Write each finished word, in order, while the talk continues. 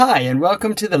Hi, and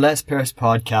welcome to the Les Paris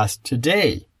podcast.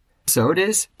 Today, episode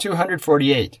is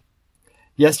 248.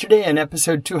 Yesterday in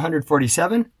episode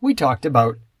 247, we talked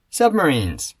about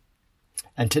submarines.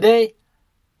 And today,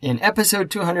 in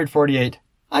episode 248,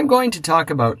 I'm going to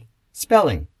talk about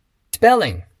spelling.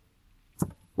 Spelling.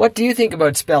 What do you think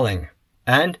about spelling?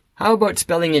 And how about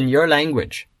spelling in your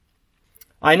language?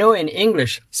 I know in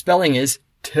English, spelling is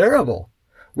terrible.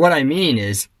 What I mean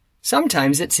is,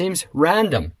 sometimes it seems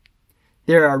random.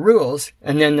 There are rules,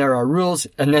 and then there are rules,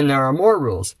 and then there are more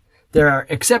rules. There are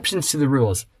exceptions to the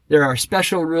rules. There are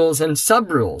special rules and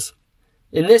sub-rules.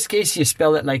 In this case, you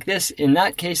spell it like this. In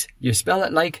that case, you spell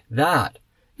it like that.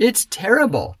 It's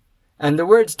terrible. And the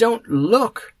words don't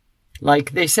look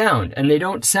like they sound, and they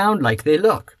don't sound like they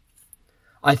look.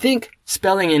 I think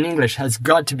spelling in English has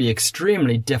got to be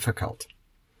extremely difficult.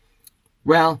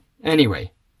 Well,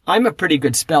 anyway, I'm a pretty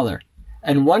good speller.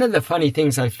 And one of the funny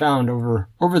things I found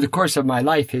over the course of my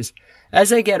life is,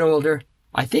 as I get older,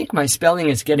 I think my spelling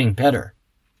is getting better.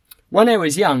 When I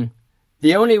was young,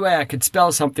 the only way I could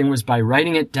spell something was by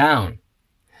writing it down.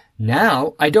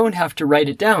 Now, I don't have to write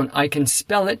it down. I can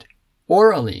spell it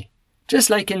orally,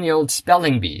 just like in the old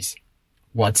spelling bees.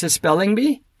 What's a spelling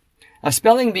bee? A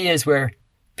spelling bee is where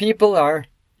people are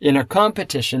in a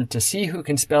competition to see who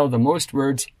can spell the most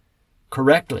words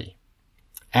correctly.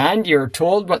 And you're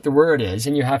told what the word is,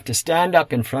 and you have to stand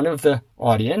up in front of the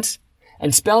audience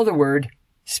and spell the word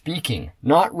speaking,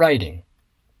 not writing.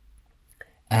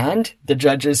 And the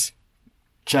judges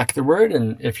check the word,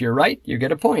 and if you're right, you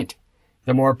get a point.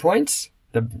 The more points,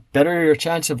 the better your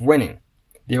chance of winning.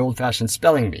 The old-fashioned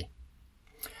spelling bee.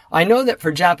 I know that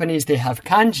for Japanese they have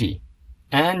kanji,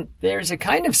 and there's a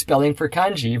kind of spelling for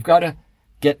kanji. You've got to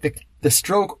get the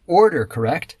stroke order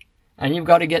correct, and you've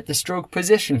got to get the stroke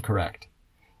position correct.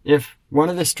 If one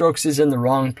of the strokes is in the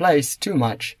wrong place too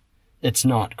much, it's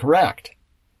not correct.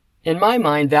 In my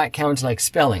mind, that counts like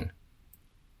spelling,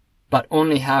 but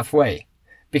only halfway.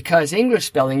 Because English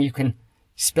spelling, you can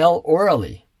spell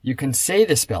orally. You can say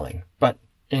the spelling, but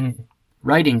in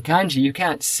writing kanji, you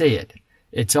can't say it.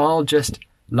 It's all just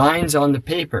lines on the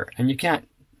paper, and you can't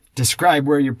describe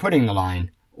where you're putting the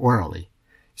line orally.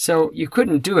 So you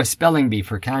couldn't do a spelling bee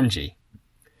for kanji.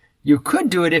 You could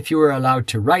do it if you were allowed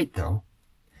to write, though.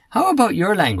 How about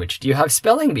your language? Do you have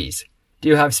spelling bees? Do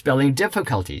you have spelling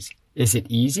difficulties? Is it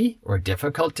easy or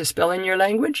difficult to spell in your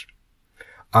language?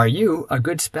 Are you a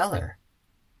good speller?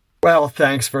 Well,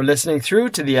 thanks for listening through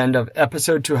to the end of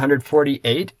episode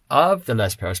 248 of the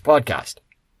Les Paris podcast.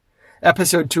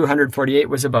 Episode 248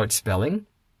 was about spelling.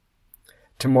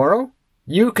 Tomorrow,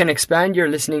 you can expand your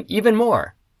listening even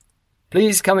more.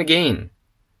 Please come again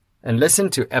and listen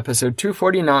to episode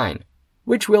 249,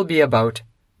 which will be about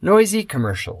noisy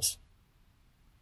commercials.